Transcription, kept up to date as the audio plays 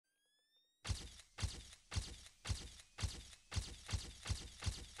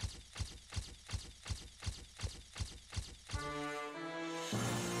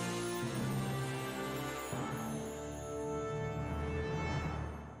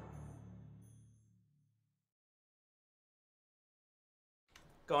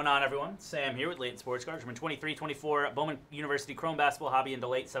Going on, everyone? Sam here with Layton Sports Cards. Number 23-24, Bowman University Chrome Basketball Hobby and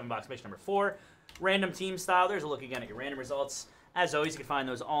Delate 7-box mix number 4. Random team style. There's a look again at your random results. As always, you can find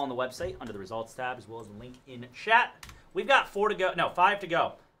those all on the website under the results tab, as well as the link in chat. We've got 5 to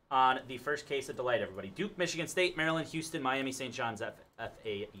go on the first case of Delate, everybody. Duke, Michigan State, Maryland, Houston, Miami, St. John's,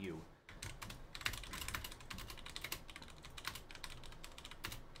 FAU.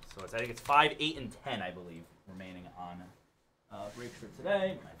 So I think it's 5, 8, and 10, I believe, remaining on breaks for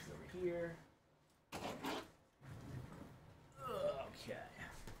today. Mike's over here. Okay.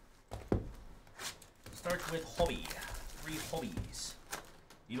 Starts with hobby. 3 hobbies.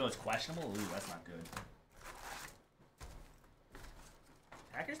 Evo's questionable? Ooh, that's not good.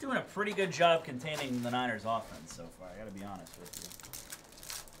 Packers doing a pretty good job containing the Niners offense so far, I gotta be honest with you.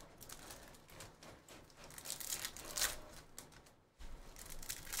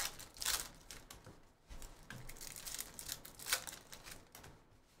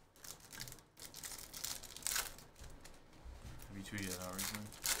 Tweeted that recently?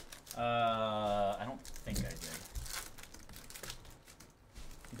 I don't think I did.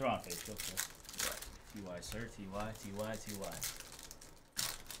 You throw on Facebook, sir. TY, sir. TY.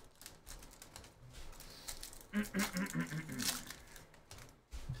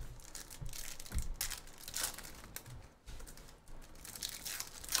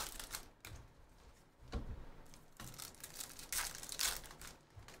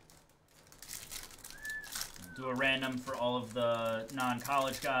 Do a random for all of the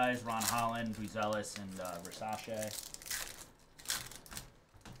non-college guys: Ron Holland, Buzelis, and Versace.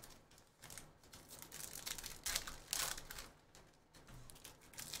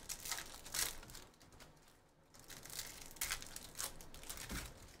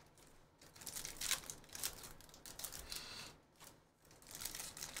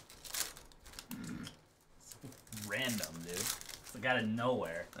 Random, dude. It's like out of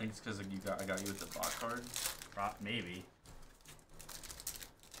nowhere. I think it's because I got you with the bot card. Maybe.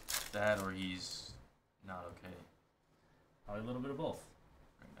 That or he's not okay. Probably a little bit of both.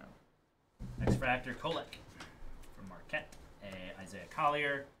 Right now. X-Fractor Kolek from Marquette. Isaiah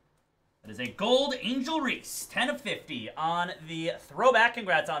Collier. That is a gold Angel Reese. 10 of 50 on the throwback.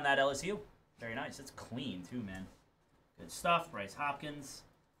 Congrats on that, LSU. Very nice. It's clean, too, man. Good stuff. Bryce Hopkins.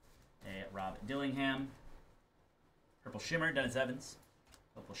 Rob Dillingham. Purple Shimmer, Dennis Evans.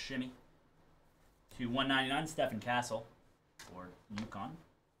 Purple Shimmy. To 199, Stephen Castle for UConn.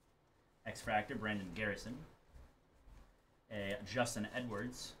 X-Fractor, Brandon Garrison. Justin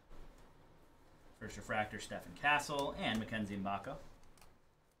Edwards. First Refractor, Stephen Castle. And Mackenzie Mbaka.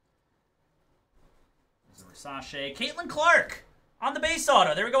 There's a Versace. Caitlin Clark on the base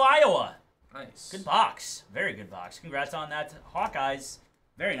auto. There we go, Iowa. Nice. Good box. Very good box. Congrats on that, Hawkeyes.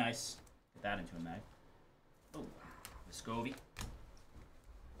 Very nice. Get that into a mag. Oh, Vescovi.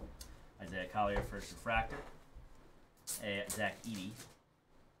 Isaiah Collier, First Refractor. Zach Edey.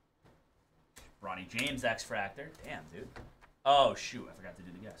 Bronny James, X-Fractor. Damn, dude. Oh, shoot. I forgot to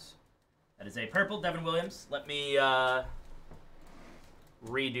do the guess. That is a purple Devin Williams. Let me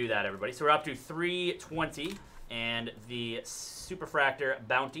redo that, everybody. So we're up to 320, and the Superfractor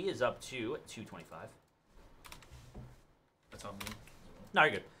Bounty is up to 225. That's on me. No,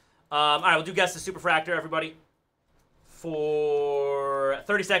 you're good. All right, we'll do guess the Superfractor, everybody. For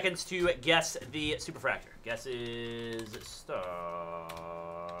 30 seconds to guess the Superfractor. Guesses start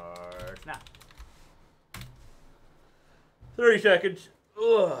now. 30 seconds.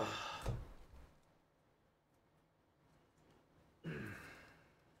 Ugh.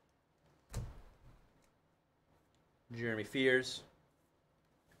 Jeremy Fears.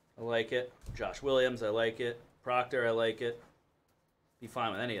 I like it. Josh Williams, I like it. Proctor, I like it. Be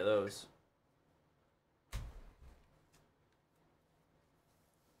fine with any of those.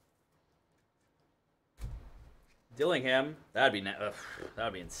 Dillingham, that'd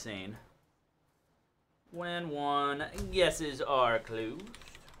be insane. When one guesses are closed.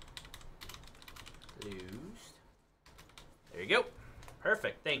 There you go.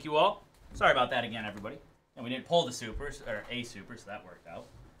 Perfect. Thank you all. Sorry about that again, everybody. And we didn't pull the supers, or a super, so that worked out.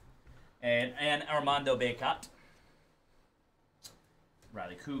 And Armando Baycott.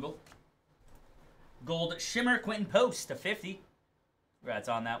 Riley Kugel. Gold Shimmer Quentin Post to 50. Congrats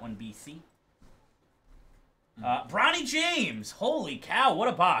on that one, BC. Bronny James. Holy cow, what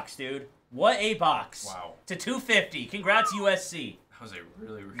a box, dude. What a box. Wow. To 250. Congrats, USC. That was a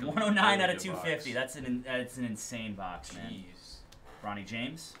really 109 really out of 250. box. That's an insane box, man. Jeez. Bronny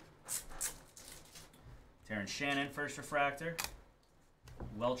James. Terrence Shannon, First Refractor.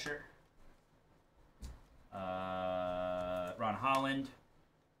 Welcher. Ron Holland.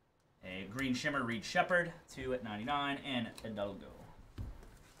 A Green Shimmer, Reed Shepard, 2 at 99, and Hidalgo.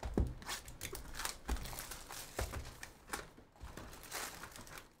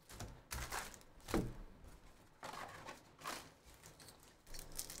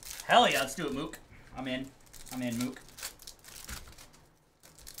 Hell yeah, let's do it, Mook. I'm in. I'm in, Mook.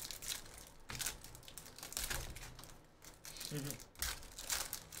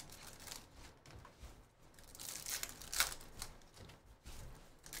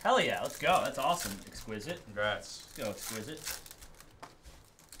 Hell yeah, let's go. That's awesome. Exquisite. Congrats. Let's go, Exquisite.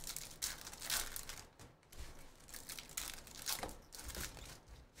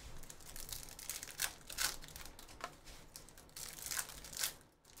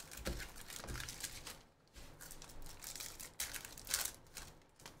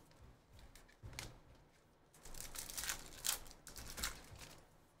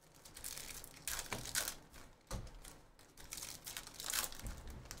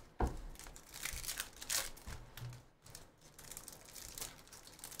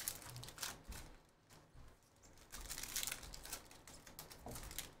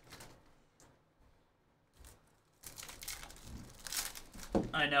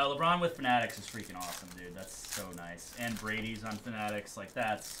 I know, LeBron with Fanatics is freaking awesome, dude. That's so nice. And Brady's on Fanatics, like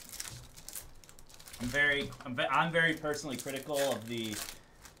that's. I'm very personally critical of the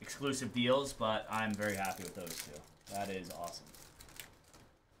exclusive deals, but I'm very happy with those two. That is awesome.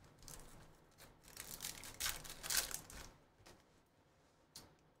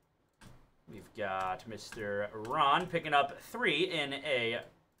 We've got Mr. Ron picking up 3 in a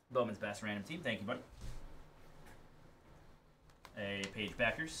Bowman's Best Random Team. Thank you, buddy. A Page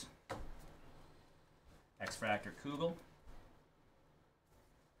Backers. X-Fractor Kugel.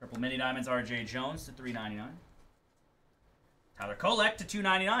 Purple Mini Diamonds RJ Jones to $3.99. Tyler Kolek to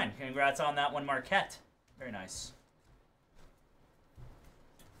 $2.99. Congrats on that one, Marquette. Very nice.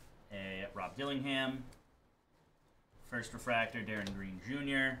 A Rob Dillingham. First Refractor, Darren Green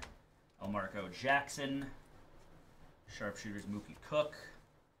Jr. Elmarco Jackson. Sharpshooters Mookie Cook.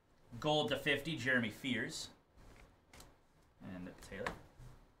 Gold to 50, Jeremy Fears. And Taylor.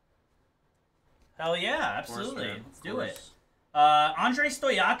 Hell yeah, absolutely. Let's do it. Andrei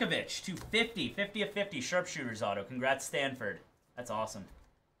Stojakovic, 250, 50 of 50, Sharpshooters auto. Congrats, Stanford. That's awesome.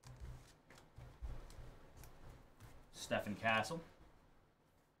 Stephen Castle.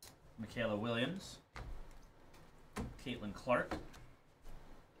 Michaela Williams. Caitlin Clark.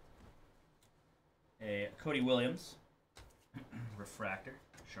 A Cody Williams. Refractor,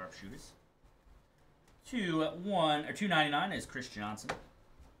 Sharpshooters. 299 is Chris Johnson.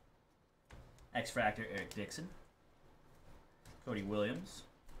 X-Fractor, Eric Dixon. Cody Williams.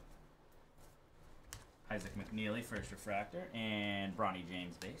 Isaac McNeely, first Refractor. And Bronny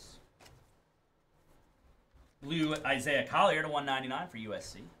James base. Blue Isaiah Collier to 199 for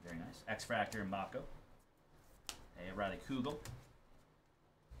USC. Very nice. X-Fractor and Mbako. A Riley Kugel.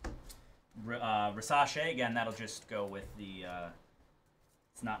 Rasache, again, that'll just go with the...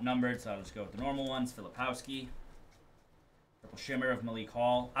 it's not numbered, so I'll just go with the normal ones. Filipowski. Purple Shimmer of Malik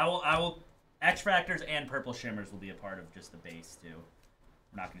Hall. I will X-Fractors and Purple Shimmers will be a part of just the base, too.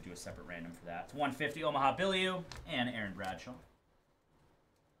 I'm not going to do a separate random for that. It's 150 Omaha Billiou and Aaron Bradshaw.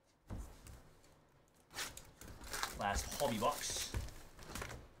 Last hobby box.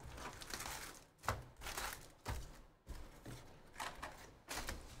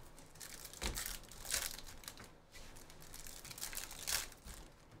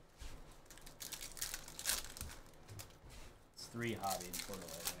 It's 3 hobby and photo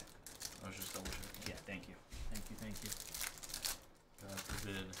right? I was just double checking. Yeah, thank you. Thank you, thank you. God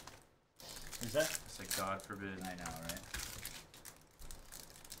forbid. Is that? It's like God forbid. I know, right?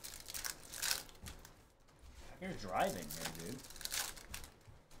 You're driving there, dude.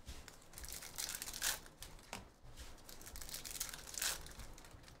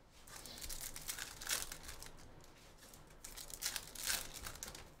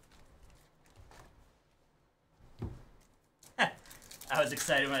 I was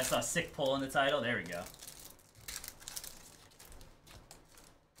excited when I saw Sick Pull in the title. There we go.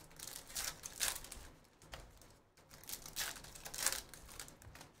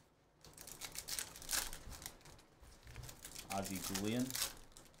 Ozzy Julian.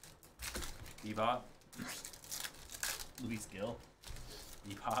 Bebop. Luis Gill.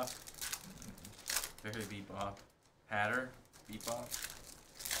 Bebop. Very Bebop. Hatter. Bebop.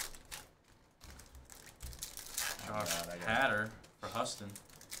 Josh Hatter for Huston.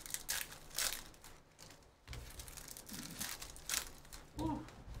 Woo.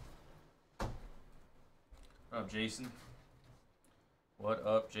 What up, Jason? What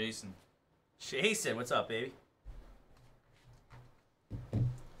up, Jason? Jason, what's up, baby?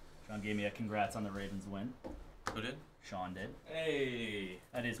 Sean gave me a congrats on the Ravens win. Who did? Sean did. Hey.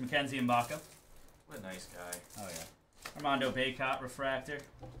 That is Mackenzie Mbaka. What a nice guy. Oh, yeah. Armando Bacot, Refractor.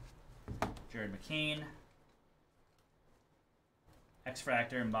 Jared McCain.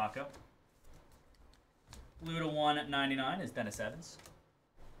 X-Fractor and Baco. Blue to 199 is Dennis Evans.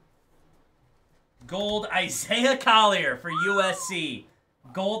 Gold Isaiah Collier for USC.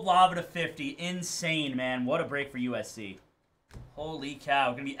 Gold lava to 50. Insane, man. What a break for USC. Holy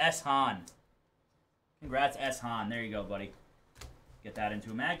cow. Going to be S. Hahn. Congrats, S. Hahn. There you go, buddy. Get that into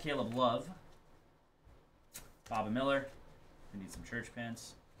a mag. Caleb Love. Bobby Miller. We need some church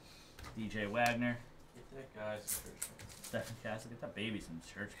pants. DJ Wagner. Get that guy some church pants. Stephen Castle. Get that baby some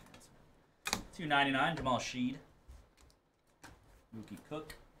church pants. $2.99. Jamal Sheed. Mookie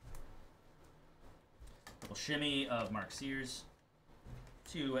Cook. Little shimmy of Mark Sears.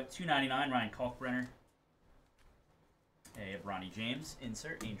 $2.99. Ryan Kalkbrenner. A Ronnie James.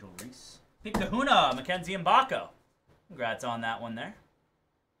 Insert Angel Reese. Pete Kahuna. Mackenzie Mbako. Congrats on that one there.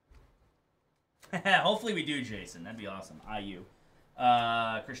 Hopefully we do, Jason. That'd be awesome. IU.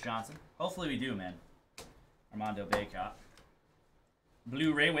 Chris Johnson. Hopefully we do, man. Armando Baycott.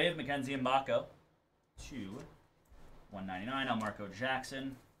 Blue Ray Wave. Mackenzie Mbako. $1.99. Elmarco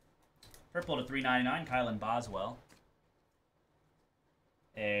Jackson. Purple to $3.99. Kylan Boswell.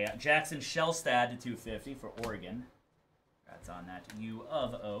 A Jackson Shellstad to $2.50 for Oregon. That's on that U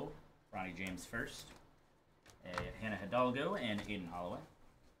of O. Ronnie James first. A Hannah Hidalgo and Aiden Holloway.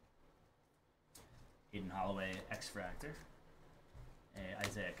 Aiden Holloway X-Fractor. A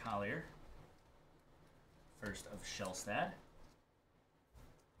Isaiah Collier. First of Shellstad.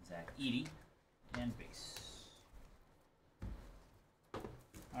 Zach Edey. And base.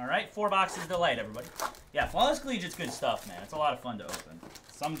 Alright, 4 boxes delayed, everybody. Yeah, Flawless Collegiate's good stuff, man. It's a lot of fun to open.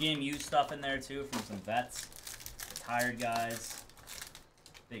 Some game used stuff in there, too, from some vets. Retired guys.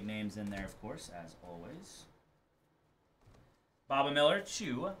 Big names in there, of course, as always. Bobby Miller,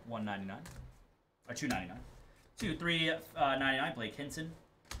 $1.99. Or $2.99. $3.99, Blake Hinson.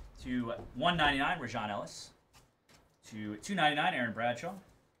 $1.99, Rajon Ellis. $2.99, Aaron Bradshaw.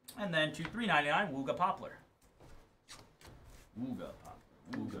 And then $3.99, Wooga Poplar. Wooga Poplar.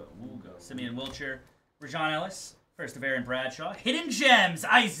 Wooga. Simeon Wiltshire. Rajon Ellis. First of Aaron Bradshaw. Hidden Gems,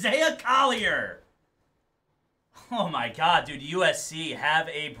 Isaiah Collier. Oh my god, dude. USC, have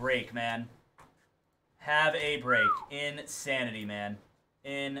a break, man. Have a break. Insanity, man.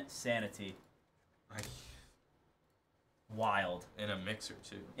 Insanity. Wild. In a mixer,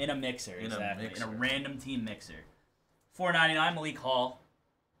 too. In a mixer, exactly. In a random team mixer. $4.99, Malik Hall.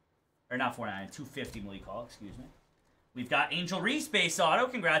 Or not $4.99, $2.50 Malik Hall, excuse me. We've got Angel Reese base auto.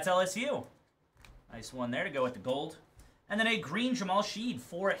 Congrats, LSU. Nice one there to go with the gold. And then a green Jamal Sheed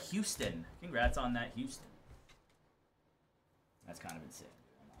for Houston. Congrats on that, Houston. That's kind of insane,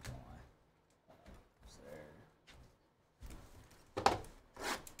 dude. I'm not gonna lie.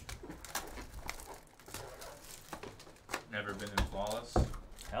 Never been in Flawless.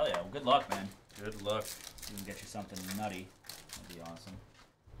 Hell yeah. Well, good luck, man. Good luck. We can get you something nutty. That'd be awesome.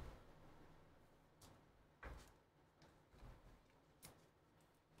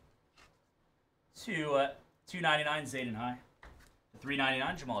 $2.99 Zayden High.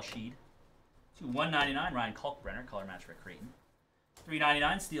 $3.99 Jamal Sheed. $1.99 Ryan Kalkbrenner, color match for Creighton.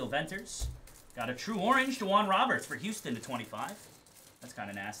 $3.99 Steel Venters. Got a true orange to Juan Roberts for Houston to 25. That's kind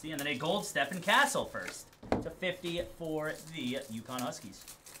of nasty. And then a gold Stephen Castle first to 50 for the UConn Huskies.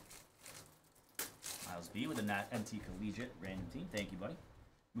 Miles B with a NT Collegiate random team. Thank you, buddy.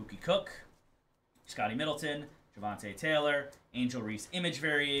 Mookie Cook. Scotty Middleton. Javante Taylor. Angel Reese image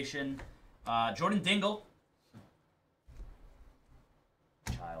variation. Jordan Dingle.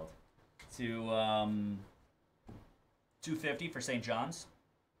 Child. To $2.50 for St. John's.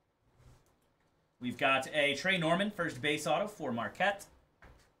 We've got a Trey Norman first base auto for Marquette.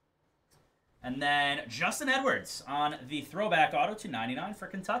 And then Justin Edwards on the throwback auto to $99 for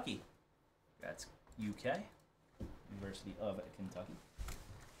Kentucky. That's UK. University of Kentucky.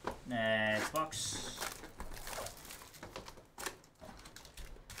 Next box.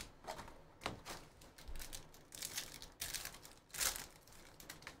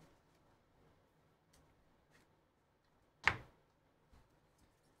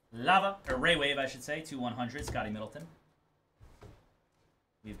 Lava, or Ray Wave, I should say, to 100, Scotty Middleton.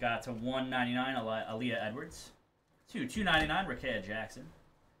 We've got to $1.99, Aaliyah Edwards. To $2.99, Rakea Jackson.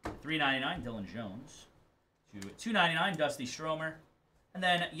 $3.99, Dylan Jones. To $2.99, Dusty Stromer. And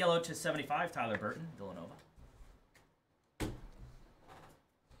then yellow to 75, Tyler Burton, Villanova. If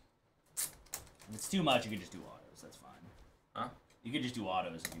it's too much, you could just do autos. That's fine. Huh? You could just do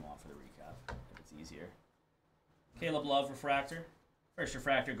autos if you want for the recap, if it's easier. Caleb Love, Refractor. First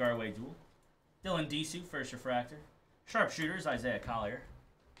Refractor, Garway Duel. Dylan Disu, first Refractor. Sharpshooters, Isaiah Collier.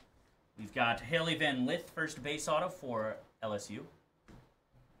 We've got Haley Van Lith, first base auto for LSU.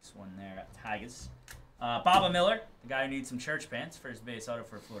 This one there at Tigers. Baba Miller, the guy who needs some church pants, first base auto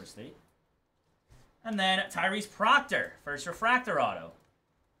for Florida State. And then Tyrese Proctor, first refractor auto.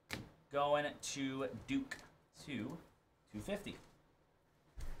 Going to Duke to 250.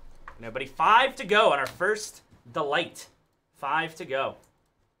 And everybody, 5 to go on our first Delight. 5 to go.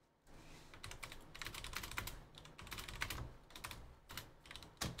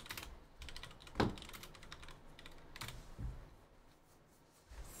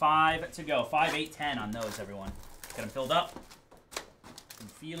 Five to go. 5, 8, 10 on those, everyone. Get them filled up.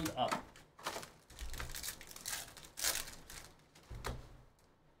 And filled up.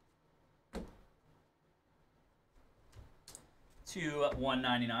 To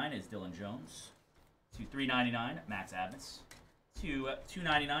 199 is Dylan Jones. To 399, Max Abness. To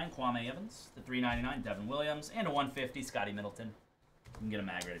 299, Kwame Evans. To 399, Devin Williams. And to 150, Scotty Middleton. You can get a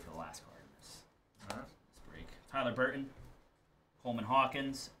mag ready for the last card in this. All right. This break. Tyler Burton. Coleman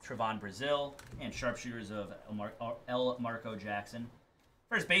Hawkins, Trevon Brazil, and sharpshooters of L. Marco Jackson.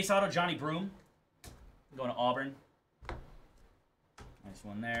 First base auto, Johnny Broom. Going to Auburn. Nice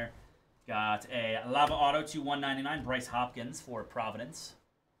one there. Got a Lava Auto to 199, Bryce Hopkins for Providence.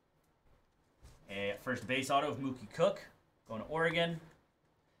 A first base auto of Mookie Cook. Going to Oregon.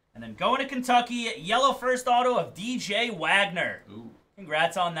 And then going to Kentucky, yellow first auto of DJ Wagner. Ooh.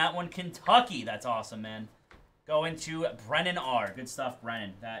 Congrats on that one, Kentucky. That's awesome, man. Going to Brennan R. Good stuff,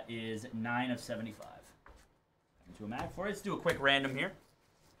 Brennan. That is 9 of 75. Into a mag for it. Let's do a quick random here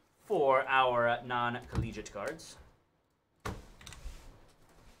for our non-collegiate cards.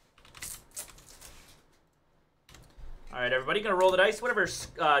 All right, everybody, going to roll the dice. Whatever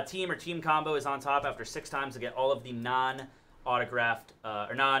team or team combo is on top after 6 times to get all of the non-autographed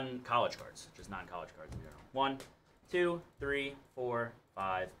or non-college cards, just non-college cards in general. 1, 2, 3, 4,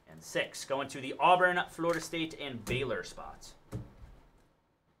 5, and 6. Going to the Auburn, Florida State, and Baylor spots.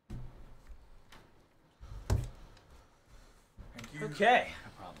 Thank you. Okay,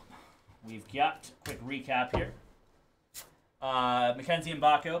 no problem. We've got a quick recap here. Mackenzie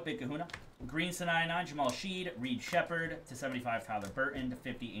Mbako, Big Kahuna. Greens to 99, Jamal Sheed. Reed Shepard to 75, Tyler Burton. To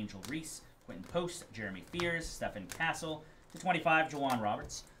 50, Angel Reese. Quentin Post, Jeremy Fears. Stephen Castle. To 25, Jawan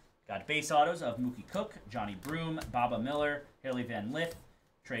Roberts. Got base autos of Mookie Cook, Johnny Broom, Baba Miller, Haley Van Lith,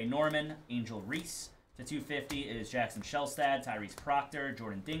 Trey Norman, Angel Reese. To 250 is Jackson Shelstad, Tyrese Proctor,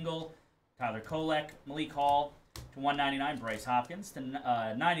 Jordan Dingle, Tyler Kolek, Malik Hall. To 199, Bryce Hopkins. To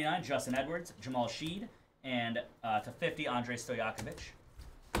 99, Justin Edwards, Jamal Sheed. And to 50, Andrei Stojakovic.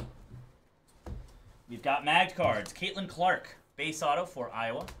 We've got magged cards. Caitlin Clark, base auto for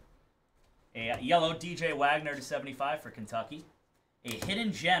Iowa. A yellow DJ Wagner to 75 for Kentucky. A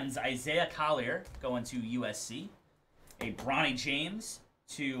Hidden Gems, Isaiah Collier, going to USC. A Bronny James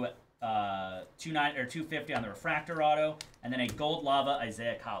to 250 on the refractor auto. And then a Gold Lava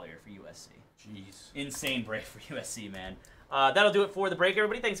Isaiah Collier for USC. Jeez. Insane break for USC, man. That'll do it for the break,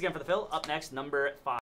 everybody. Thanks again for the fill. Up next, number 5.